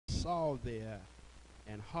saw there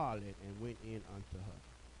and harlot, and went in unto her.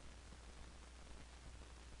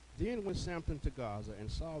 Then went Samson to Gaza, and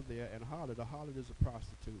saw there an harlot. A harlot is a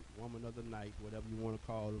prostitute, woman of the night, whatever you want to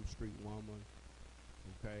call them, street woman,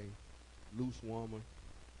 okay, loose woman,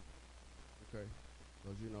 okay,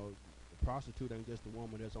 because you know, the prostitute ain't just the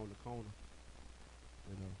woman that's on the corner,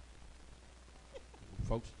 you know.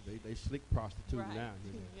 Folks, they slick prostitute Right. now.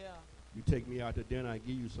 You know. Yeah. You take me out to dinner, I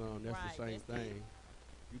give you some. That's Right, the same that's it. thing.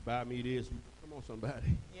 You buy me this. Come on,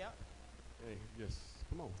 somebody. Yep. Hey, just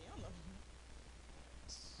come on. Yeah.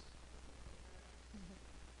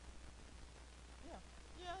 Yeah.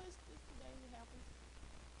 Yeah. It's the day it happens.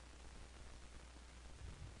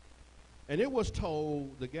 And it was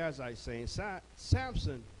told the Gazite, saying,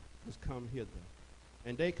 Samson has come hither.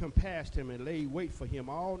 And they compassed him and laid wait for him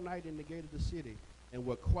all night in the gate of the city, and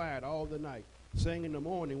were quiet all the night, saying in the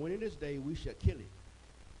morning, when it is day, we shall kill him.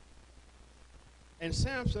 And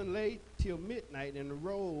Samson lay till midnight, and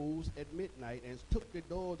arose at midnight, and took the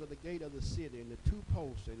doors of the gate of the city, and the two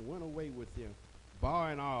posts, and went away with them,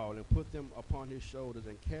 bar and all, and put them upon his shoulders,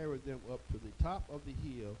 and carried them up to the top of the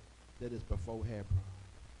hill that is before Hebron.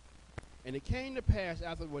 And it came to pass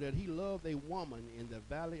afterward that he loved a woman in the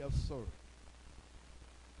valley of Sorek.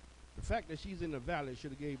 The fact that she's in the valley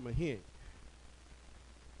should have gave him a hint.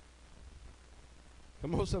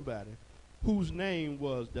 Come on, somebody. Whose name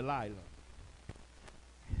was Delilah.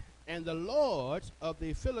 And the lords of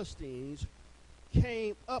the Philistines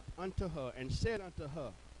came up unto her, and said unto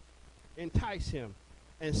her, entice him,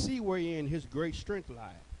 and see wherein his great strength lieth,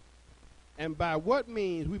 and by what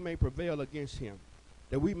means we may prevail against him,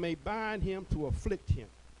 that we may bind him to afflict him.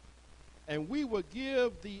 And we will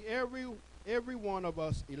give thee every one of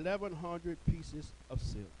us 1,100 pieces of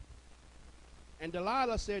silver. And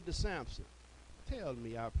Delilah said to Samson, tell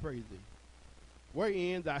me, I pray thee,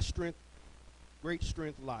 wherein thy strength, great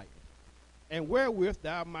strength lieth, and wherewith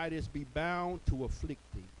thou mightest be bound to afflict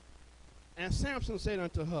thee. And Samson said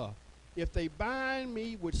unto her, if they bind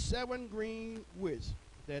me with 7 green withs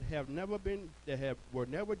that were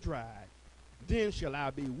never dried, then shall I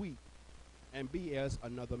be weak, and be as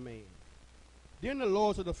another man. Then the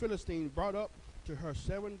lords of the Philistines brought up to her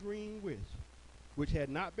 7 green withs, which had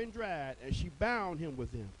not been dried, and she bound him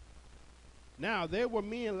with them. Now there were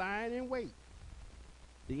men lying in wait.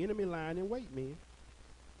 The enemy lying in wait, men,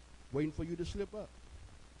 waiting for you to slip up,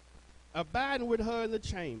 abiding with her in the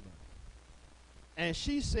chamber. And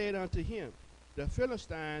she said unto him, the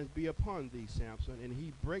Philistines be upon thee, Samson. And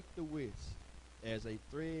he brake the withs, as a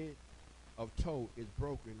thread of tow is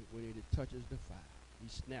broken when it touches the fire. He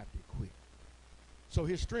snapped it quick. So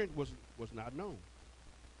his strength was not known.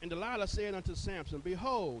 And Delilah said unto Samson,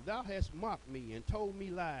 behold, thou hast mocked me and told me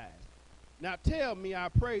lies. Now tell me, I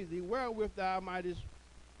pray thee, wherewith thou mightest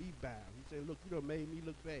be bound. He said, look, you done made me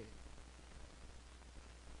look bad.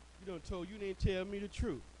 You done told, you didn't tell me the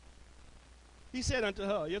truth. He said unto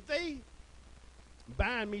her, if they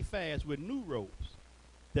bind me fast with new ropes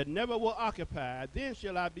that never were occupied, then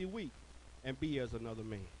shall I be weak and be as another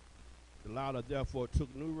man. Delilah therefore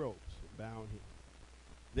took new ropes and bound him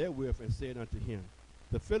therewith, and said unto him,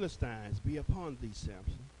 the Philistines be upon thee,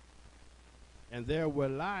 Samson. And there were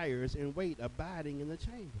liars in wait abiding in the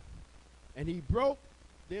chamber. And he broke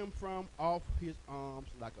them from off his arms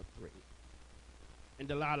like a thread. And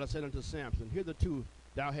Delilah said unto Samson, hitherto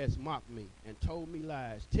thou hast mocked me and told me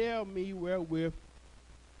lies. Tell me wherewith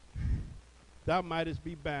thou mightest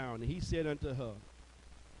be bound. And he said unto her,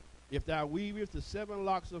 if thou weavest the 7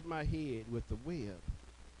 locks of my head with the web.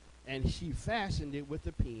 And she fastened it with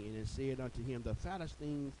the pin, and said unto him, the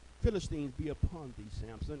Philistines be upon thee,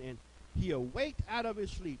 Samson. And he awaked out of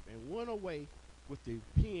his sleep, and went away with the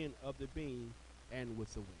pin of the beam, and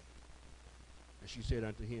with the web. And she said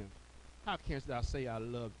unto him, how canst thou say I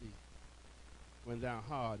love thee, when thou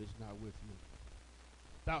heart is not with me?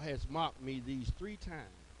 Thou hast mocked me these 3 times,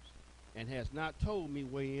 and hast not told me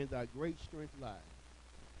wherein thy great strength lieth.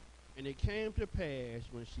 And it came to pass,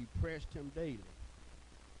 when she pressed him daily,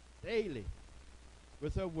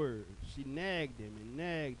 with her words, she nagged him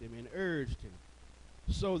and urged him,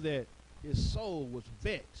 so that his soul was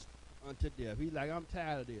vexed unto death. He's like, I'm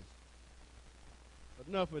tired of this.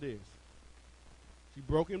 Enough of this. She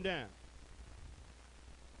broke him down.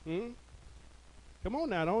 Come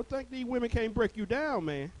on now, don't think these women can't break you down,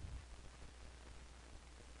 man.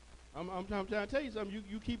 I'm trying to tell you something.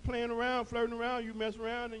 You keep playing around, flirting around, you mess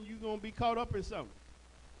around, and you're going to be caught up in something.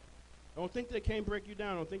 Don't think they can't break you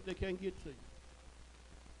down. Don't think they can't get to you.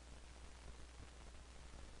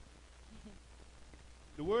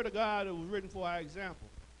 The word of God was written for our example.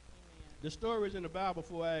 Amen. The stories in the Bible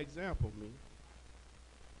for our example, me.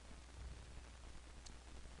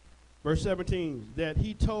 Verse 17, that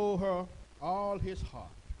he told her all his heart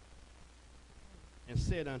and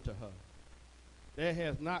said unto her, there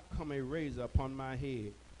has not come a razor upon my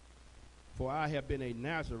head, for I have been a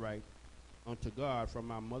Nazarite unto God from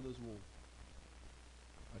my mother's womb.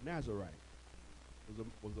 A Nazarite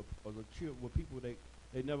was a child with people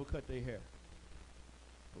they never cut their hair.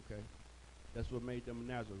 Okay, that's what made them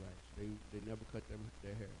Nazarites. They never cut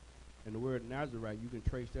their hair. And the word Nazarite, you can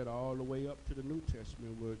trace that all the way up to the New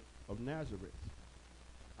Testament word of Nazareth.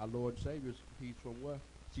 Our Lord and Savior, he's from what?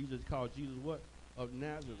 Jesus called Jesus what? Of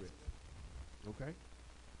Nazareth. Okay?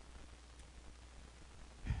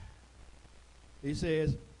 He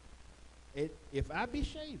says, if I be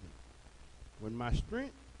shaven,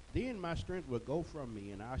 then my strength will go from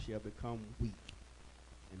me, and I shall become weak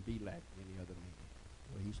and be like any other man.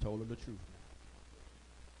 Well, he's told her the truth now.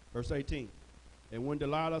 Verse 18. And when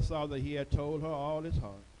Delilah saw that he had told her all his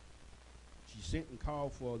heart, she sent and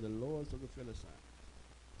called for the lords of the Philistines,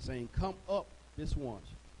 saying, come up this once,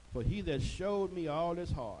 for he that showed me all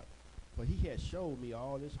his heart, for he had showed me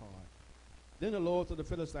all his heart. Then the lords of the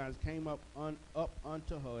Philistines came up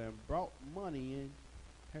unto her and brought money in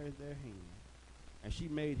their hand. And she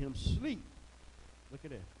made him sleep, look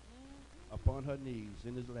at that, upon her knees,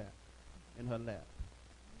 in her lap.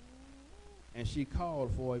 And she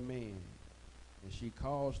called for a man, and she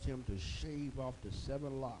caused him to shave off the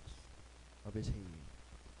 7 locks of his head.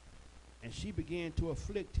 And she began to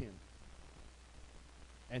afflict him,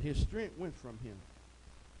 and his strength went from him.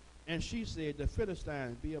 And she said, the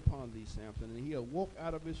Philistines be upon thee, Samson. And he awoke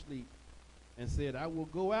out of his sleep and said, I will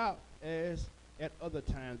go out as at other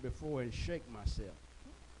times before and shake myself.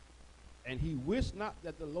 And he wist not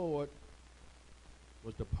that the Lord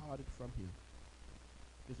was departed from him.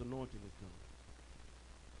 His anointing is gone.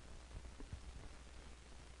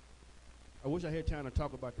 I wish I had time to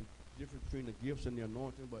talk about the difference between the gifts and the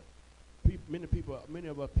anointing, but many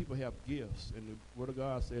of us people have gifts, and the Word of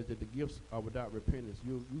God says that the gifts are without repentance.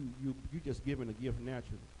 You just given a gift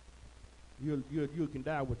naturally. You can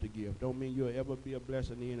die with the gift. Don't mean you'll ever be a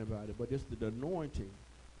blessing to anybody, but it's the anointing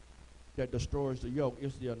that destroys the yoke.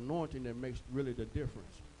 It's the anointing that makes really the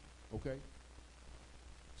difference. Okay?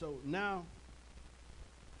 So now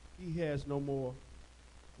he has no more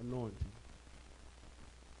anointing.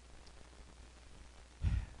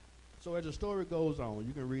 So as the story goes on,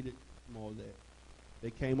 you can read it more of that. They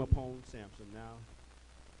came upon Samson. Now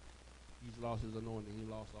he's lost his anointing.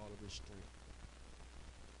 He lost all of his strength.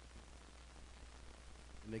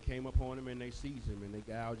 And they came upon him and they seized him and they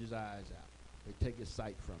gouge his eyes out. They take his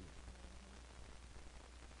sight from him.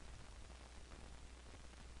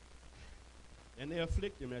 And they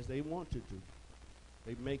afflict him as they want to do.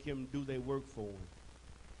 They make him do their work for him.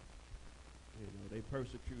 You know, they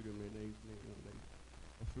persecute him and they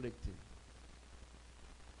afflict him.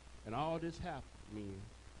 And all this happened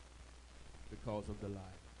because of Delilah.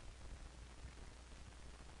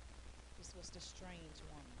 This was the strange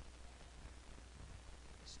woman.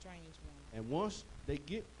 The strange woman. And once they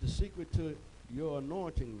get the secret to your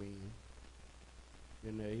anointing,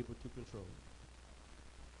 then they're able to control it.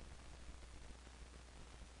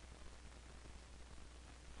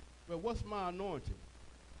 But what's my anointing?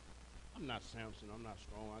 I'm not Samson. I'm not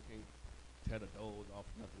strong. I can't tear the doors off,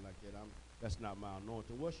 nothing like that. That's not my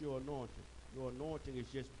anointing. What's your anointing? Your anointing is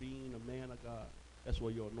just being a man of God. That's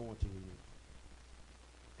what your anointing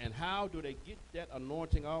is. And how do they get that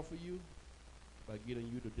anointing off of you? By getting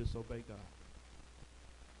you to disobey God.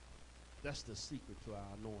 That's the secret to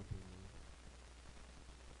our anointing.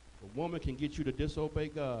 A woman can get you to disobey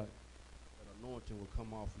God, that anointing will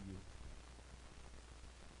come off of you.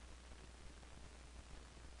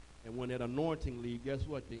 And when that anointing leaves, guess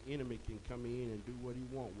what? The enemy can come in and do what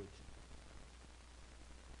he wants with you.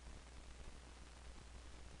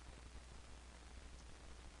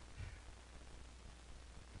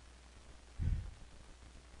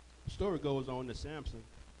 The story goes on to Samson,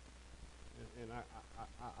 and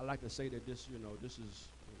I like to say that this is, I guess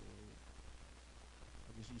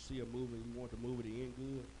you see a movie, you want the movie to end good.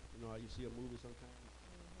 You know how you see a movie sometimes?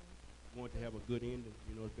 You want it to have a good ending.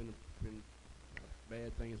 You know, it's been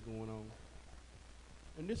bad things going on.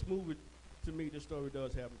 And this movie, to me, this story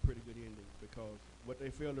does have a pretty good ending, because what they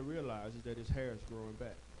fail to realize is that his hair is growing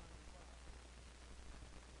back.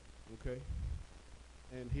 Okay?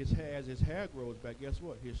 And as his hair grows back, guess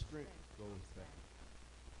what? His strength goes back.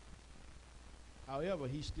 However,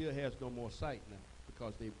 he still has no more sight now,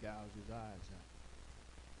 because they've gouged his eyes out.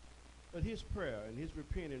 But his prayer and his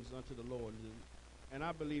repentance unto the Lord, and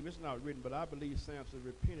I believe, it's not written, but I believe Samson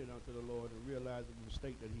repented unto the Lord and realized the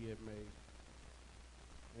mistake that he had made.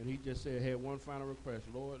 And he just said, had one final request.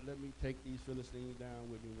 Lord, let me take these Philistines down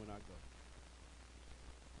with me when I go.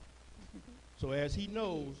 So as he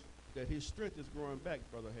knows that his strength is growing back,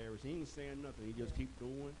 Brother Harris, he ain't saying nothing. He just keep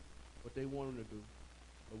doing what they want him to do.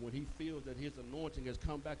 But when he feels that his anointing has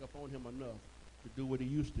come back upon him enough to do what he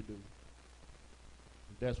used to do,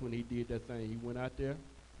 that's when he did that thing. He went out there,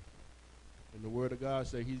 and the Word of God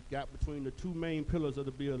said he got between the two main pillars of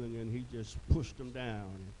the building, and he just pushed them down.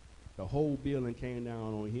 And the whole building came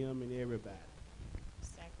down on him and everybody.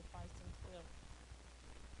 Sacrifice himself.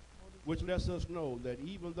 Which lets us know that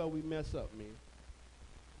even though we mess up, man,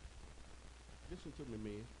 listen to me,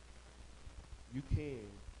 man, you can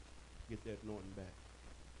get that anointing back.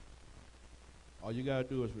 All you got to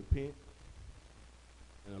do is repent,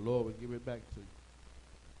 and the Lord will give it back to you.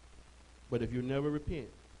 But if you never repent,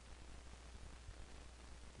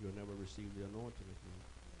 you'll never receive the anointing again.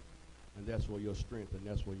 And that's where your strength and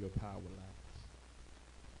that's where your power lies.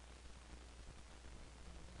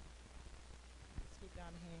 Let's give God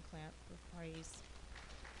a hand clap for praise.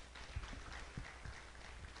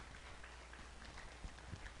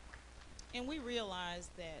 And we realize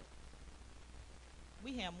that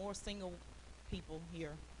we have more single people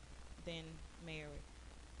here than married.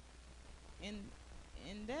 And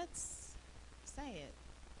that's sad.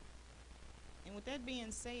 And with that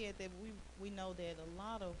being said, that we know that a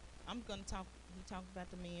lot of, I'm going to talk, he talked about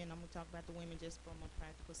the men, I'm going to talk about the women just from a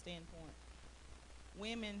practical standpoint.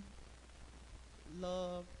 Women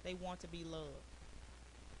love, they want to be loved.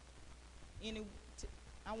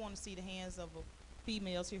 I want to see the hands of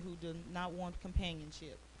females here who do not want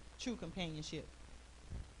companionship, true companionship.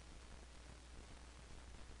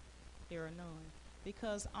 There are none.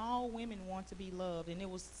 Because all women want to be loved. And it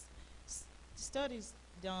was studies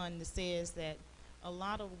done that says that a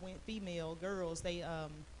lot of female girls, they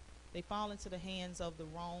fall into the hands of the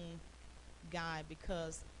wrong guy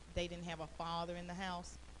because they didn't have a father in the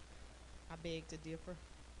house. I beg to differ.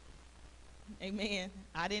 Amen.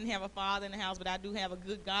 I didn't have a father in the house, but I do have a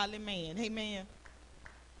good godly man. Amen.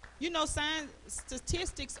 You know,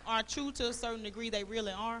 statistics are true to a certain degree. They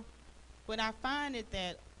really are. But I find it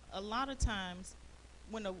that a lot of times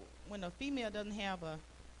when a female doesn't have a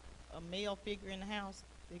male figure in the house,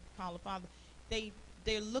 they call a father,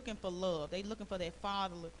 they're looking for love. They're looking for that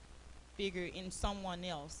fatherly figure in someone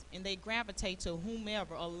else, and they gravitate to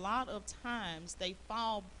whomever. A lot of times they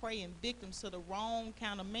fall prey and victims to the wrong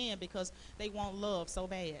kind of man because they want love so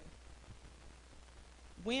bad.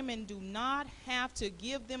 Women do not have to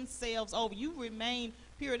give themselves over. You remain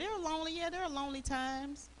pure. They're lonely. Yeah, there are lonely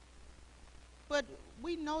times. But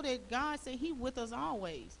we know that God said he with us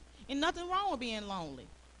always. And nothing wrong with being lonely.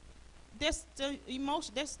 That's the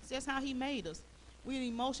emotion. That's how he made us. We're an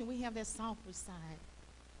emotion. We have that softer side.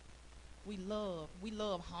 We love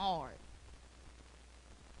hard.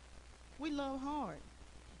 We love hard.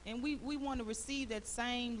 And we want to receive that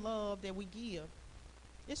same love that we give.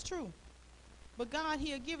 It's true. But God,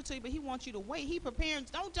 he'll give it to you, but he wants you to wait. He preparing.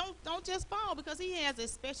 Don't just fall, because he has a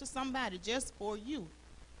special somebody just for you.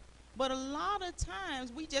 But a lot of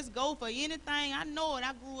times we just go for anything. I know it.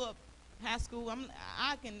 I grew up high school.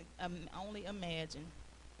 I can only imagine.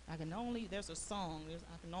 There's a song.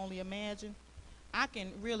 I can only imagine. I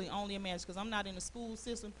can really only imagine, because I'm not in the school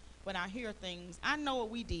system, but I hear things. I know what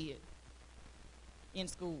we did in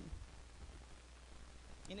school.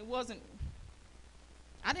 And it wasn't,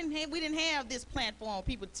 we didn't have this platform,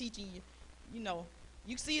 people teaching you, you know,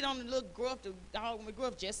 you see it on the little gruff, the dog on the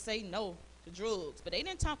gruff, just say no to drugs. But they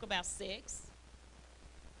didn't talk about sex.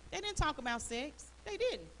 They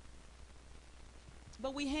didn't.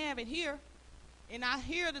 But we have it here. And I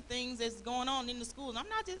hear the things that's going on in the schools. I'm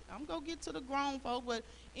going to get to the grown folk, but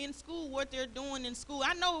in school, what they're doing in school,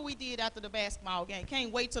 I know what we did after the basketball game.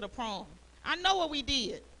 Can't wait till the prom. I know what we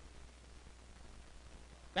did.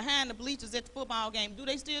 Behind the bleachers at the football game. Do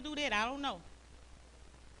they still do that? I don't know.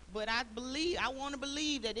 But I want to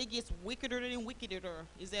believe that it gets wickeder and wickeder.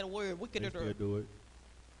 Is that a word? Wickeder. They still do it.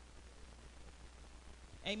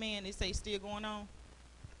 Amen. They say still going on.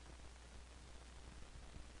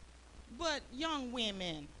 But young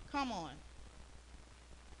women, come on.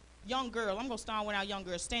 Young girl, I'm going to start with our young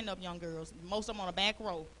girls. Stand up, young girls. Most of them on the back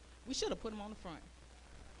row. We should have put them on the front.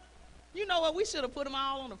 You know what? We should have put them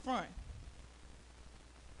all on the front.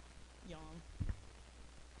 Young.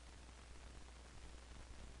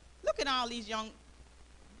 Look at all these young.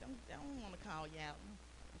 I don't want to call you out.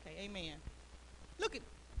 Okay, amen.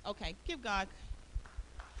 Okay, give God.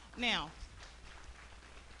 Now,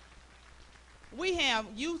 we have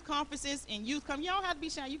youth conferences and youth come. Y'all have to be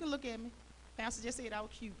shy. You can look at me. Pastor just said I was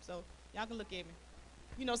cute, so y'all can look at me.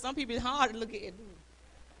 You know, some people it's hard to look at.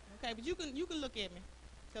 Okay, but you can look at me.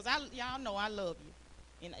 Because y'all know I love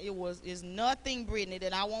you. And it's nothing, Brittany,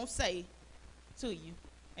 that I won't say to you.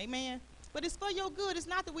 Amen. But it's for your good. It's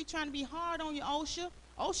not that we're trying to be hard on you, Osha.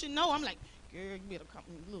 Osha, no. I'm like, girl, you better come.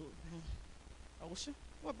 Look. Osha?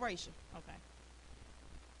 What Bracia? Okay.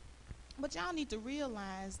 But y'all need to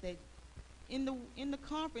realize that in the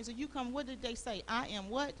conference, if you come, what did they say? I am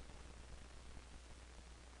what?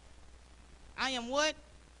 I am what?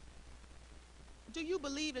 Do you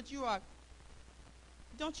believe that you are?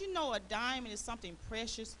 Don't you know a diamond is something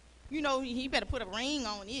precious? You know, he better put a ring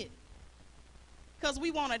on it. Because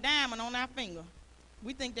we want a diamond on our finger.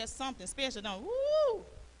 We think that's something special, don't we? Woo!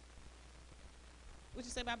 What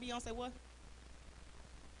you say about Beyonce, what?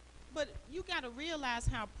 But you got to realize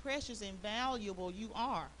how precious and valuable you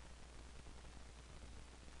are.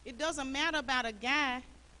 It doesn't matter about a guy.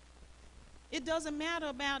 It doesn't matter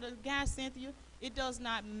about a guy, Cynthia. It does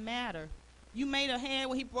not matter. You made a hand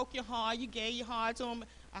when he broke your heart. You gave your heart to him.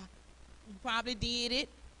 You probably did it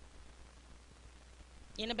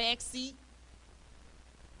in the back seat.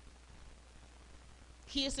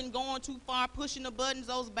 Kissing, going too far, pushing the buttons,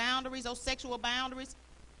 those boundaries, those sexual boundaries.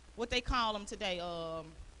 What they call them today?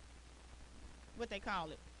 What they call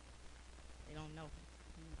it? They don't know.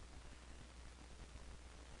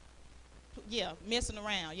 Yeah, messing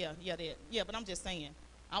around. Yeah, but I'm just saying.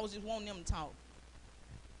 I was just wanting them to talk.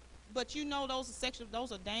 But you know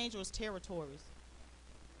those are dangerous territories.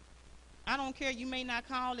 I don't care. You may not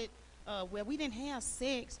call it, well, we didn't have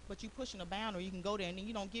sex, but you pushing a boundary. You can go there and then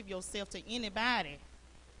you don't give yourself to anybody.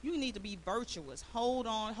 You need to be virtuous. Hold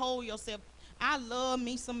on, hold yourself. I love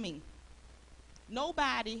me some me.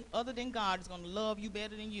 Nobody other than God is going to love you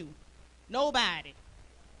better than you. Nobody.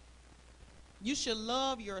 You should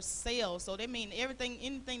love yourself. So that means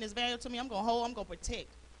anything that's valuable to me, I'm going to hold, I'm going to protect.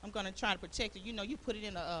 I'm going to try to protect it. You know, you put it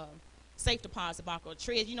in a safe deposit box or a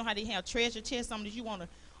treasure. You know how they have treasure chests, something that you want to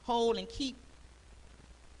hold and keep.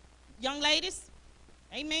 Young ladies,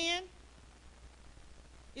 amen.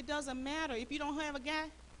 It doesn't matter. If you don't have a guy,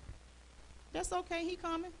 that's okay. He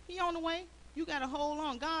coming. He on the way. You got to hold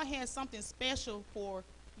on. God has something special for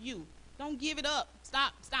you. Don't give it up.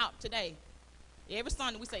 Stop today. Every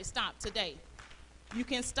Sunday we say stop today. You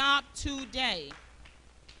can stop today.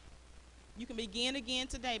 You can begin again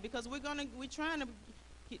today because we're trying to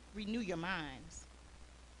renew your minds.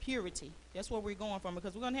 Purity. That's where we're going from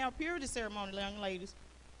because we're going to have a purity ceremony, young ladies.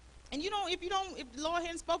 And if the Lord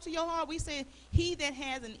hadn't spoke to your heart, we said, he that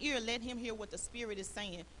has an ear, let him hear what the Spirit is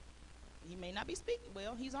saying. He may not be speaking.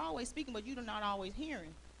 Well, he's always speaking, but you're not always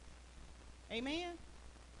hearing. Amen?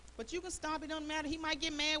 But you can stop. It doesn't matter. He might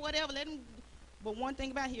get mad, whatever. Let him. But one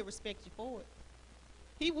thing about it, he'll respect you for it.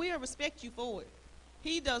 He will respect you for it.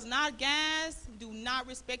 He does not, guys, do not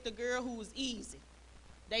respect a girl who is easy.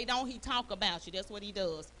 They don't. He talk about you. That's what he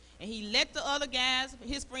does. And he let the other guys,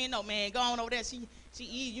 his friend, know, man, go on over there. She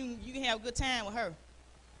easy. You can have a good time with her.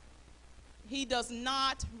 He does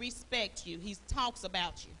not respect you. He talks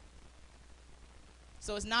about you.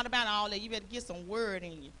 So it's not about all that. You better get some word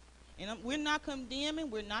in you. And we're not condemning.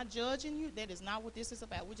 We're not judging you. That is not what this is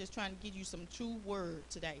about. We're just trying to give you some true word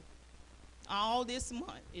today. All this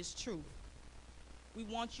month is truth. We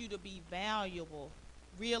want you to be valuable.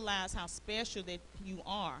 Realize how special that you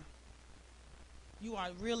are. You are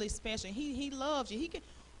really special. He loves you.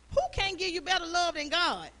 Who can't give you better love than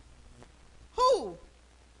God? Who?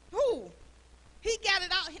 He got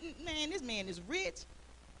it all. Man, this man is rich.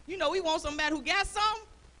 You know, we want somebody who got something.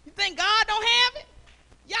 You think God don't have it?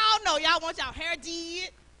 Y'all know y'all want y'all hair did,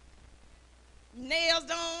 nails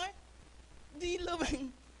done. These little,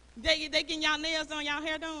 they getting y'all nails done, y'all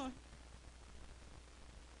hair done.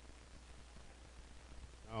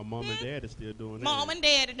 Our mom and dad is still doing that. Mom and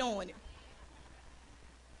dad are doing it.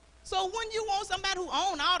 So when you want somebody who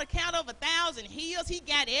own all the cattle of 1,000 hills, he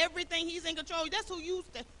got everything, he's in control. That's who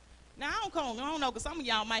used to. Now I don't know, because some of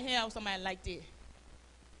y'all might have somebody like that.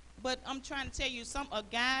 But I'm trying to tell you, a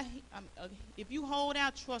guy, if you hold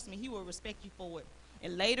out, trust me, he will respect you for it.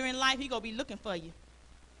 And later in life, he going to be looking for you.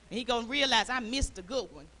 And he going to realize I missed a good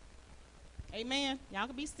one. Amen. Y'all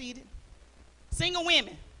can be seated. Single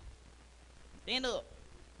women, stand up.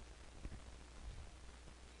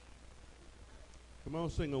 Come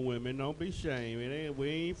on, single women, don't be ashamed. We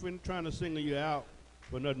ain't trying to single you out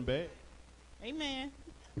for nothing bad. Amen.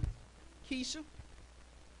 Keisha.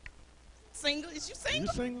 Single? Is you single? You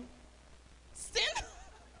single? Single?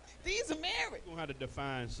 These are married. You know how to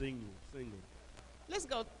define single. Let's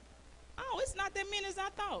go. Oh, it's not that many as I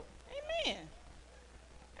thought. Amen.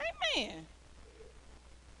 Amen.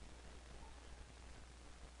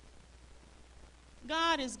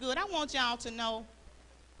 God is good. I want y'all to know,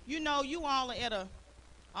 you all are at a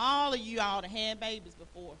All of you all that had babies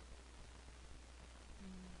before.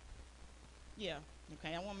 Yeah,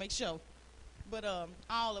 okay, I want to make sure. But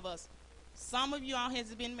all of us. Some of you all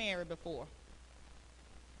has been married before.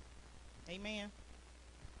 Amen.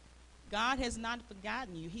 God has not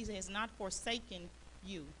forgotten you. He has not forsaken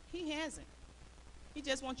you. He hasn't. He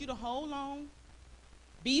just wants you to hold on.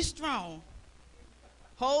 Be strong.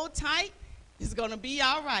 Hold tight. It's going to be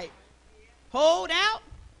all right. Hold out.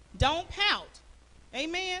 Don't pout.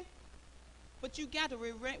 Amen. But you got to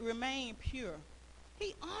remain pure.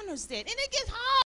 He honors that. And it gets hard.